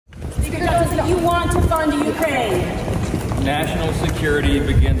sanctions on Ukraine. National security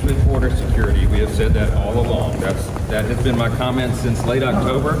begins with border security. We have said that all along. That has been my comment since late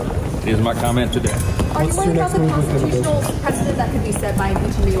October. It is my comment today. Are you worried about the constitutional precedent that could be set by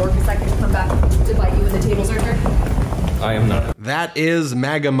impeaching New York? Is that going to come back to bite you in the tables, Arthur? I am not. That is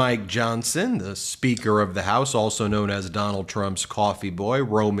MAGA Mike Johnson, the Speaker of the House, also known as Donald Trump's coffee boy,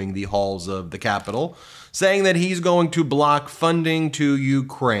 roaming the halls of the Capitol, saying that he's going to block funding to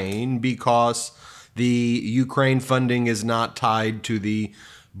Ukraine because the Ukraine funding is not tied to the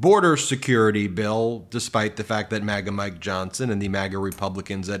border security bill, despite the fact that MAGA Mike Johnson and the MAGA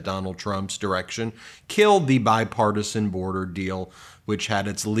Republicans at Donald Trump's direction killed the bipartisan border deal, which had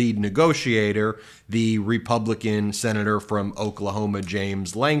its lead negotiator, the Republican senator from Oklahoma,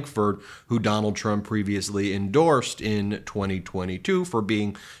 James Lankford, who Donald Trump previously endorsed in 2022 for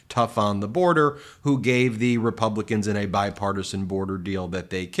being tough on the border, who gave the Republicans in a bipartisan border deal that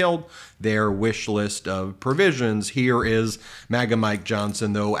they killed their wish list of provisions. Here is MAGA Mike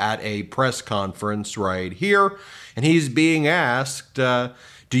Johnson, though, at a press conference right here, and he's being asked,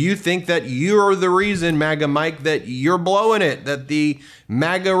 do you think that you're the reason, MAGA Mike, that you're blowing it, that the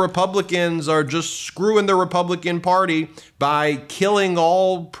MAGA Republicans are just screwing the Republican Party by killing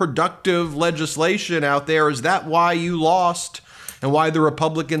all productive legislation out there? Is that why you lost and why the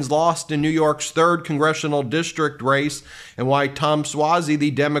Republicans lost in New York's 3rd congressional district race and why Tom Suozzi,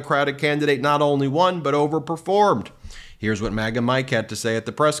 the Democratic candidate, not only won but overperformed? Here's what MAGA Mike had to say at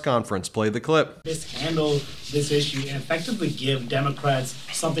the press conference. Play the clip. Mishandle this issue and effectively give Democrats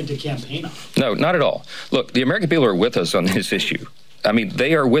something to campaign on. No, not at all. Look, the American people are with us on this issue. I mean,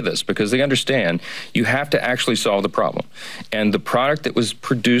 they are with us because they understand you have to actually solve the problem. And the product that was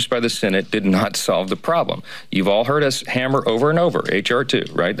produced by the Senate did not solve the problem. You've all heard us hammer over and over H.R. 2,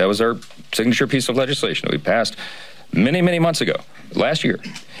 right? That was our signature piece of legislation that we passed many, many months ago, last year.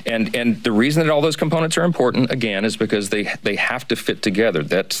 And the reason that all those components are important, again, is because they have to fit together.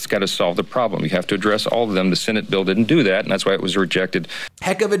 That's got to solve the problem. You have to address all of them. The Senate bill didn't do that, and that's why it was rejected.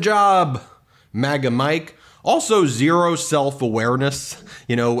 Heck of a job, MAGA Mike. Also, zero self-awareness,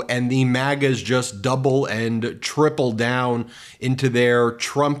 and the MAGAs just double and triple down into their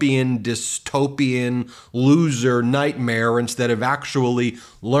Trumpian, dystopian, loser nightmare instead of actually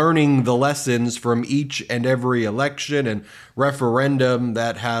learning the lessons from each and every election and referendum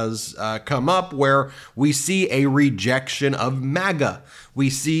that has come up, where we see a rejection of MAGA. We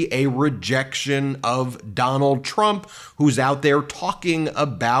see a rejection of Donald Trump, who's out there talking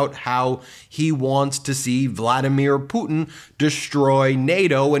about how he wants to see Vladimir Putin destroy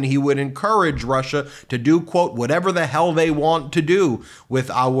NATO, and he would encourage Russia to do, quote, whatever the hell they want to do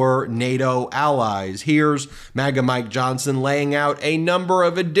with our NATO allies. Here's MAGA Mike Johnson laying out a number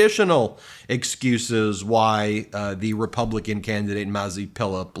of additional excuses why the Republican candidate Mazi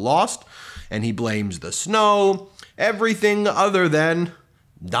Pilip lost, and he blames the snow, everything other than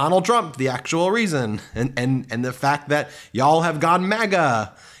Donald Trump, the actual reason, and the fact that y'all have gone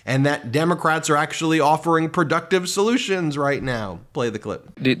MAGA and that Democrats are actually offering productive solutions right now. Play the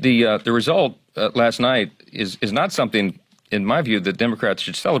clip. The result last night is not something, in my view, that Democrats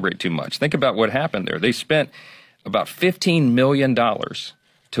should celebrate too much. Think about what happened there. They spent about $15 million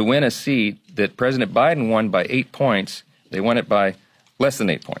to win a seat that President Biden won by 8 points. They won it by less than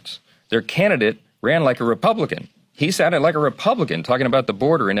 8 points. Their candidate ran like a Republican. He sounded like a Republican talking about the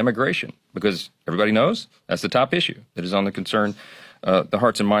border and immigration, because everybody knows that's the top issue that is on the concern, the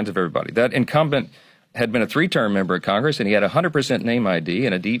hearts and minds of everybody. That incumbent had been a 3-term member of Congress, and he had 100% name ID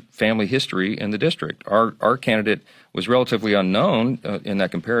and a deep family history in the district. Our candidate was relatively unknown in that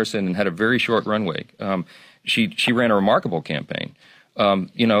comparison and had a very short runway. She ran a remarkable campaign.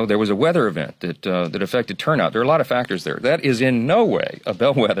 There was a weather event that affected turnout. There are a lot of factors there. That is in no way a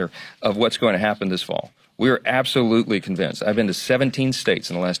bellwether of what's going to happen this fall. We are absolutely convinced. I've been to 17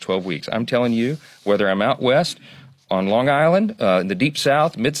 states in the last 12 weeks. I'm telling you, whether I'm out west, on Long Island, in the Deep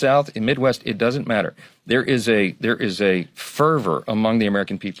South, Mid-South, in Midwest, it doesn't matter. There is a fervor among the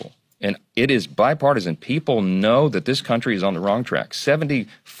American people, and it is bipartisan. People know that this country is on the wrong track.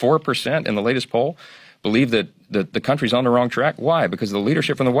 74% in the latest poll believe that the country's on the wrong track. Why? Because of the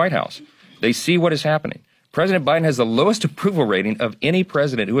leadership from the White House. They see what is happening. President Biden has the lowest approval rating of any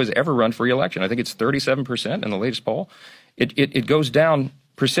president who has ever run for re-election. I think it's 37% in the latest poll. It goes down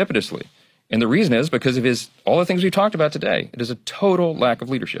precipitously. And the reason is because of all the things we talked about today. It is a total lack of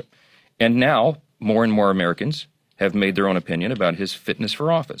leadership. And now more and more Americans have made their own opinion about his fitness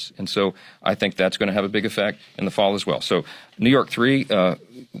for office. And so I think that's going to have a big effect in the fall as well. So New York 3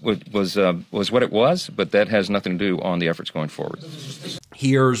 was what it was, but that has nothing to do on the efforts going forward.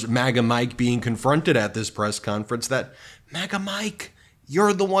 Here's MAGA Mike being confronted at this press conference that, MAGA Mike,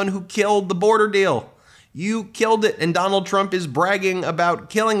 you're the one who killed the border deal. You killed it, and Donald Trump is bragging about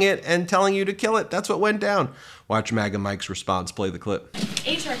killing it and telling you to kill it. That's what went down. Watch MAGA Mike's response. Play the clip.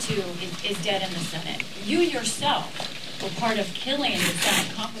 H.R. 2 is dead in the Senate. You yourself were part of killing the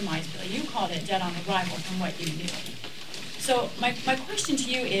Senate compromise bill. You called it dead on arrival from what you knew. So my question to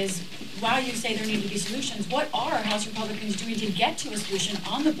you is, while you say there need to be solutions, what are House Republicans doing to get to a solution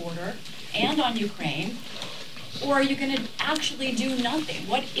on the border and on Ukraine? Or are you going to actually do nothing?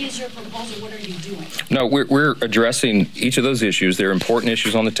 What is your proposal? What are you doing? No, we're addressing each of those issues. They're important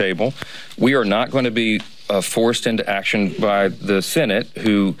issues on the table. We are not going to be forced into action by the Senate,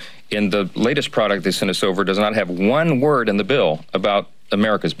 who, in the latest product they sent us over, does not have one word in the bill about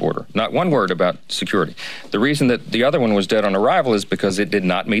America's border, not one word about security. The reason that the other one was dead on arrival is because it did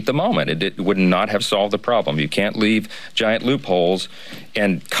not meet the moment. It would not have solved the problem. You can't leave giant loopholes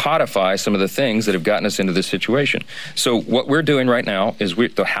and codify some of the things that have gotten us into this situation. So what we're doing right now is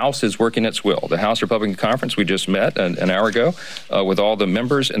the House is working its will. The House Republican Conference, we just met an hour ago with all the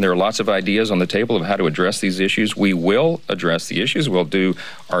members, and there are lots of ideas on the table of how to address these issues. We will address the issues. We'll do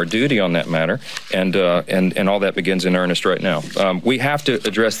our duty on that matter, and all that begins in earnest right now. We have to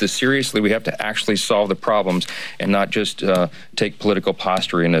address this seriously. We have to actually solve the problems and not just take political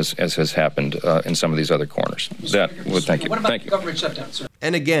posturing as has happened in some of these other corners. Thank you. What about the government shutdown, sir?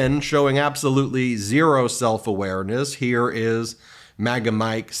 And again, showing absolutely zero self-awareness, here is MAGA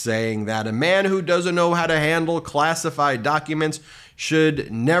Mike saying that a man who doesn't know how to handle classified documents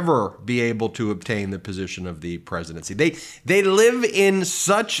should never be able to obtain the position of the presidency. They live in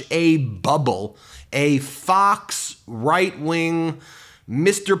such a bubble, a Fox right-wing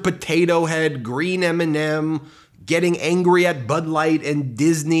Mr. Potato Head, green M&M, getting angry at Bud Light and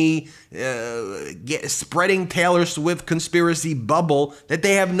Disney, spreading Taylor Swift conspiracy bubble, that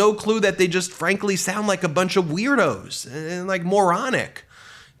they have no clue that they just frankly sound like a bunch of weirdos and like moronic.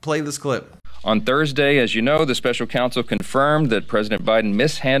 Play this clip. On Thursday, as you know, the special counsel confirmed that President Biden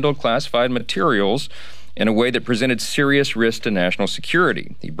mishandled classified materials in a way that presented serious risk to national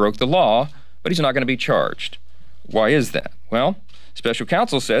security. He broke the law, but he's not going to be charged. Why is that? Well, special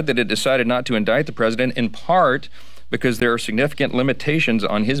counsel said that it decided not to indict the president in part because there are significant limitations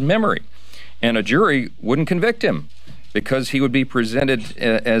on his memory, and a jury wouldn't convict him because he would be presented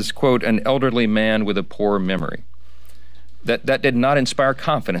as, quote, an elderly man with a poor memory. That did not inspire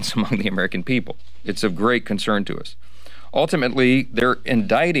confidence among the American people. It's of great concern to us. Ultimately, they're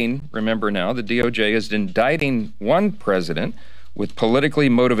indicting, remember now, the DOJ is indicting one president with politically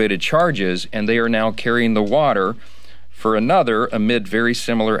motivated charges, and they are now carrying the water for another amid very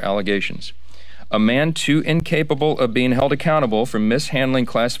similar allegations. A man too incapable of being held accountable for mishandling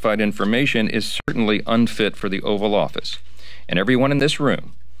classified information is certainly unfit for the Oval Office. And everyone in this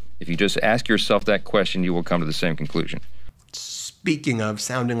room, if you just ask yourself that question, you will come to the same conclusion. Speaking of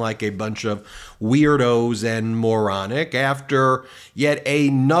sounding like a bunch of weirdos and moronic, after yet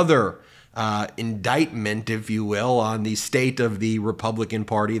another indictment, if you will, on the state of the Republican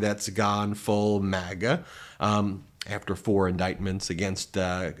Party that's gone full MAGA, after 4 indictments against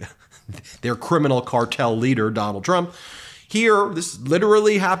their criminal cartel leader, Donald Trump. Here, this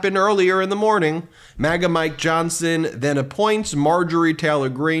literally happened earlier in the morning. MAGA Mike Johnson then appoints Marjorie Taylor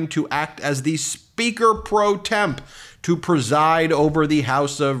Greene to act as the Speaker pro temp to preside over the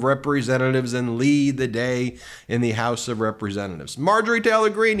House of Representatives and lead the day in the House of Representatives. Marjorie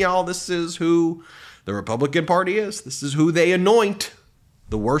Taylor Greene, y'all, this is who the Republican Party is. This is who they anoint.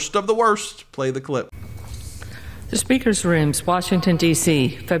 The worst of the worst. Play the clip. The Speaker's Rooms, Washington,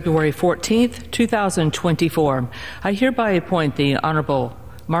 D.C., February 14th, 2024. I hereby appoint the Honorable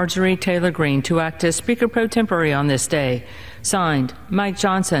Marjorie Taylor Greene to act as Speaker pro tempore on this day. Signed, Mike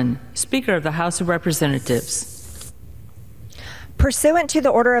Johnson, Speaker of the House of Representatives. Pursuant to the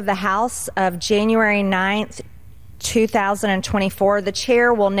order of the House of January 9th, 2024, the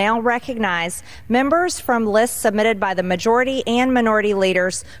chair will now recognize members from lists submitted by the majority and minority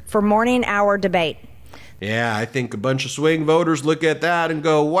leaders for morning hour debate. Yeah, I think a bunch of swing voters look at that and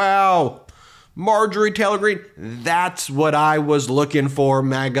go, wow, Marjorie Taylor Greene, that's what I was looking for,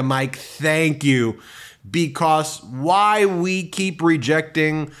 MAGA Mike, thank you. Because why we keep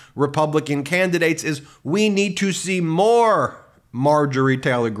rejecting Republican candidates is we need to see more Marjorie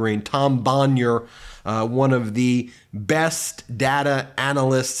Taylor Greene. Tom Bonnier, one of the best data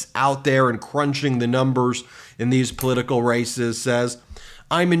analysts out there and crunching the numbers in these political races, says,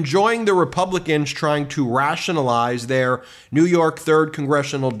 I'm enjoying the Republicans trying to rationalize their New York 3rd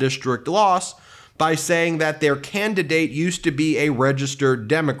Congressional District loss by saying that their candidate used to be a registered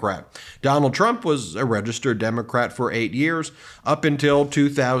Democrat. Donald Trump was a registered Democrat for 8 years, up until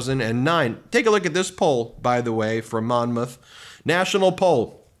 2009. Take a look at this poll, by the way, from Monmouth. National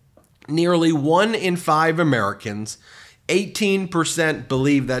poll. nearly 1 in 5 Americans, 18%,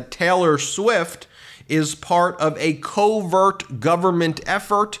 believe that Taylor Swift is part of a covert government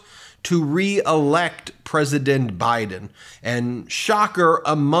effort to re-elect President Biden. And shocker,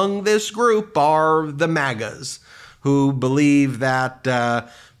 among this group are the MAGAs, who believe that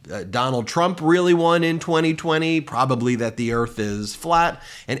Donald Trump really won in 2020, probably that the earth is flat,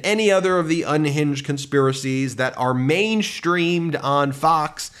 and any other of the unhinged conspiracies that are mainstreamed on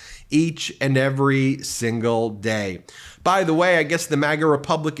Fox each and every single day. By the way, I guess the MAGA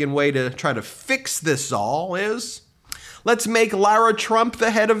Republican way to try to fix this all is, let's make Lara Trump the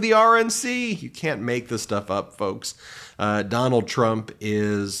head of the RNC. You can't make this stuff up, folks. Donald Trump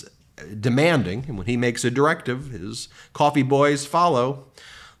is demanding, and when he makes a directive, his coffee boys follow.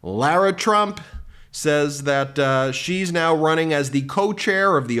 Lara Trump says that she's now running as the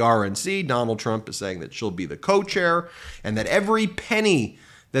co-chair of the RNC. Donald Trump is saying that she'll be the co-chair, and that every penny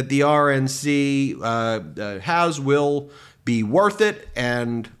that the RNC has will be worth it.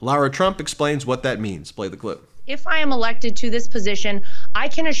 And Lara Trump explains what that means. Play the clip. If I am elected to this position, I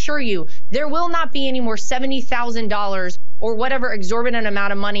can assure you there will not be any more $70,000 or whatever exorbitant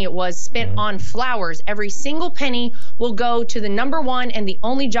amount of money it was spent on flowers. Every single penny will go to the number one and the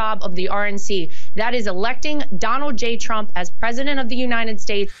only job of the RNC. That is electing Donald J. Trump as president of the United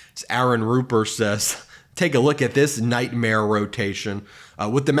States. As Aaron Rupert says, take a look at this nightmare rotation.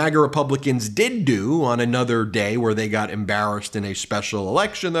 What the MAGA Republicans did do on another day where they got embarrassed in a special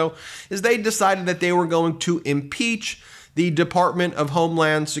election, though, is they decided that they were going to impeach the Department of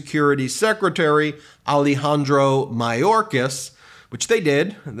Homeland Security Secretary Alejandro Mayorkas, which they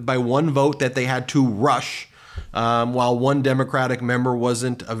did by one vote that they had to rush while one Democratic member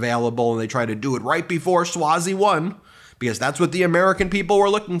wasn't available, and they tried to do it right before Swazi won, because that's what the American people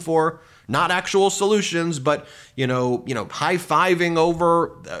were looking for. Not actual solutions, but, high-fiving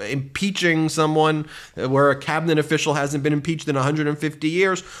over impeaching someone where a cabinet official hasn't been impeached in 150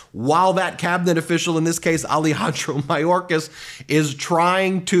 years, while that cabinet official, in this case Alejandro Mayorkas, is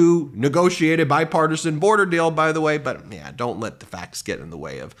trying to negotiate a bipartisan border deal, by the way. But yeah, don't let the facts get in the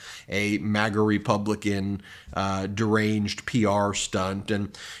way of a MAGA Republican deranged PR stunt.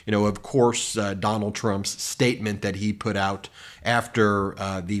 And, of course, Donald Trump's statement that he put out after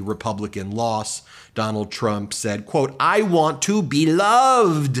the Republican loss, Donald Trump said, quote, "I want to be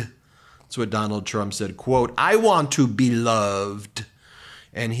loved." That's what Donald Trump said, quote, "I want to be loved."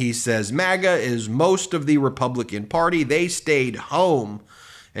 And he says MAGA is most of the Republican Party. They stayed home.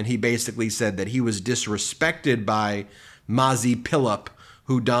 And he basically said that he was disrespected by Mazi Pilip,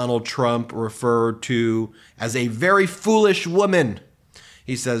 who Donald Trump referred to as a very foolish woman.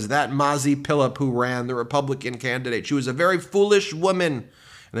 He says that Mazi Pilip, who ran the Republican candidate, she was a very foolish woman.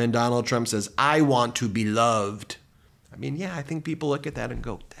 And then Donald Trump says, "I want to be loved." I mean, yeah, I think people look at that and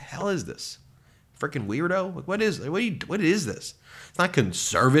go, "What the hell is this? Freaking weirdo? What is this? It's not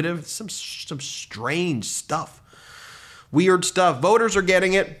conservative. It's some strange stuff. Weird stuff." Voters are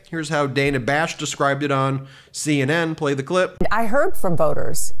getting it. Here's how Dana Bash described it on CNN. Play the clip. I heard from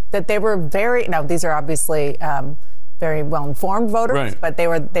voters that they were these are obviously very well-informed voters, right, but they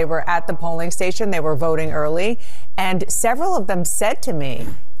were at the polling station. They were voting early. And several of them said to me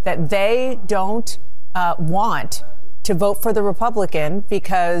that they don't want to vote for the Republican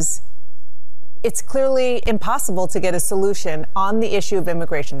because it's clearly impossible to get a solution on the issue of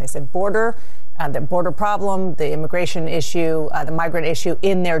immigration. They said the border problem, the immigration issue, the migrant issue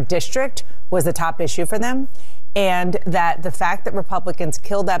in their district was the top issue for them. And that the fact that Republicans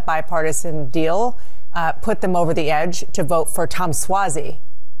killed that bipartisan deal put them over the edge to vote for Tom Swazi.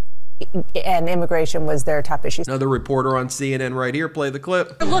 And immigration was their top issue. Another reporter on CNN right here. Play the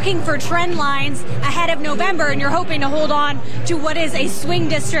clip. You're looking for trend lines ahead of November, and you're hoping to hold on to what is a swing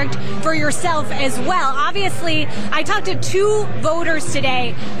district for yourself as well. Obviously, I talked to 2 voters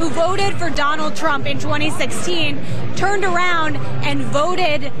today who voted for Donald Trump in 2016, turned around and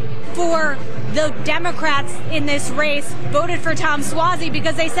voted for the Democrats in this race, voted for Tom Swazi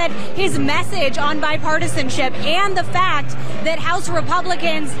because they said his message on bipartisanship and the fact that House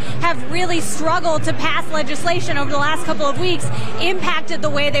Republicans have really struggled to pass legislation over the last couple of weeks impacted the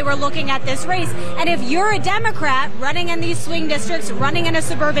way they were looking at this race. And if you're a Democrat running in these swing districts, running in a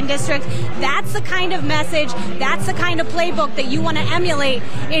suburban district, that's the kind of message, that's the kind of playbook that you want to emulate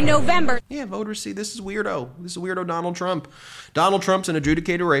in November. Yeah, voters see this is weirdo. This is weirdo Donald Trump. Donald Trump's an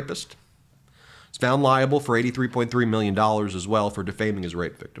adjudicated rapist. He's found liable for $83.3 million as well for defaming his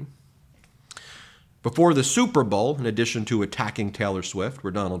rape victim. Before the Super Bowl, in addition to attacking Taylor Swift,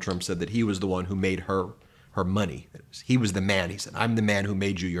 where Donald Trump said that he was the one who made her money. He was the man. He said, "I'm the man who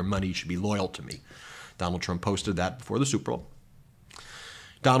made you your money. You should be loyal to me." Donald Trump posted that before the Super Bowl.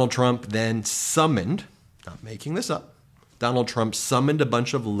 Donald Trump then summoned, not making this up, Donald Trump summoned a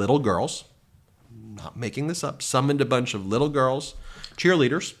bunch of little girls, not making this up, summoned a bunch of little girls,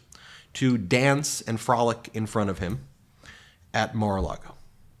 cheerleaders, to dance and frolic in front of him at Mar-a-Lago.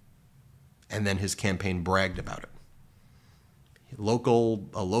 And then his campaign bragged about it. A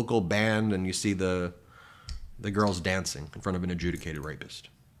local band, and you see the girls dancing in front of an adjudicated rapist.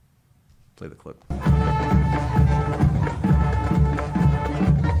 Play the clip.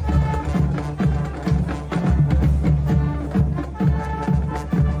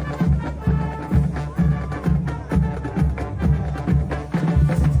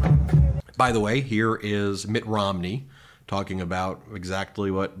 By the way, here is Mitt Romney talking about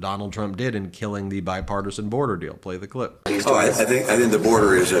exactly what Donald Trump did in killing the bipartisan border deal. Play the clip. Oh, I think the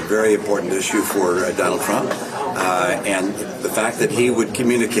border is a very important issue for Donald Trump, and the fact that he would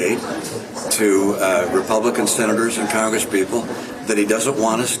communicate to Republican senators and Congress people that he doesn't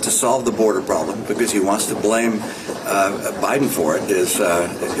want us to solve the border problem because he wants to blame Biden for it is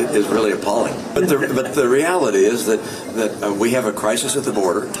really appalling. But the reality is that we have a crisis at the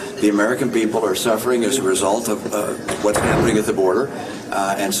border. The American people are suffering as a result of what's happening at the border,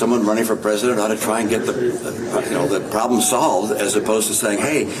 and someone running for president ought to try and get the problem solved, as opposed to saying,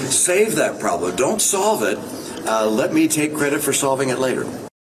 "Hey, save that problem. Don't solve it. Let me take credit for solving it later."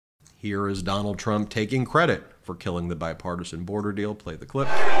 Here is Donald Trump taking credit for killing the bipartisan border deal. Play the clip.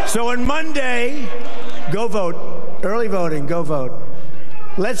 So on Monday, go vote. Early voting, go vote.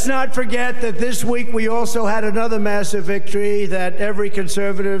 Let's not forget that this week we also had another massive victory that every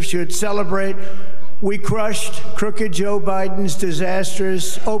conservative should celebrate. We crushed crooked Joe Biden's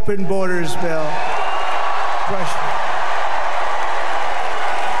disastrous open borders bill. Crushed it.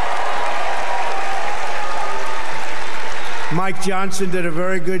 Mike Johnson did a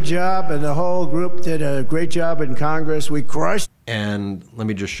very good job, and the whole group did a great job in Congress. We crushed. And let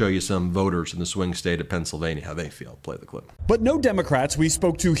me just show you some voters in the swing state of Pennsylvania, how they feel. Play the clip. But no Democrats we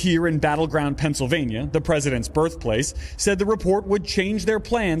spoke to here in battleground Pennsylvania, the president's birthplace, said the report would change their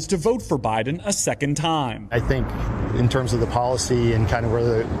plans to vote for Biden a second time. I think in terms of the policy and kind of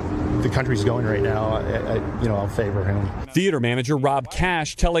where the country's going right now, I'll favor him. Theater manager Rob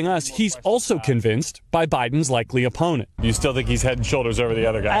Cash telling us he's also convinced by Biden's likely opponent. You still think he's head and shoulders over the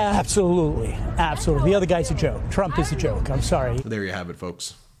other guy? Absolutely. Absolutely. The other guy's a joke. Trump is a joke. I'm sorry. There you have it,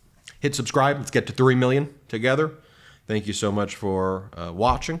 folks. Hit subscribe. Let's get to 3 million together. Thank you so much for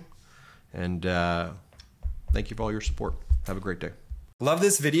watching. And thank you for all your support. Have a great day. Love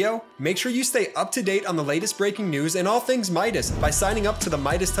this video? Make sure you stay up to date on the latest breaking news and all things Meidas by signing up to the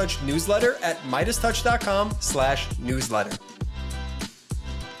MeidasTouch newsletter at MeidasTouch.com/newsletter.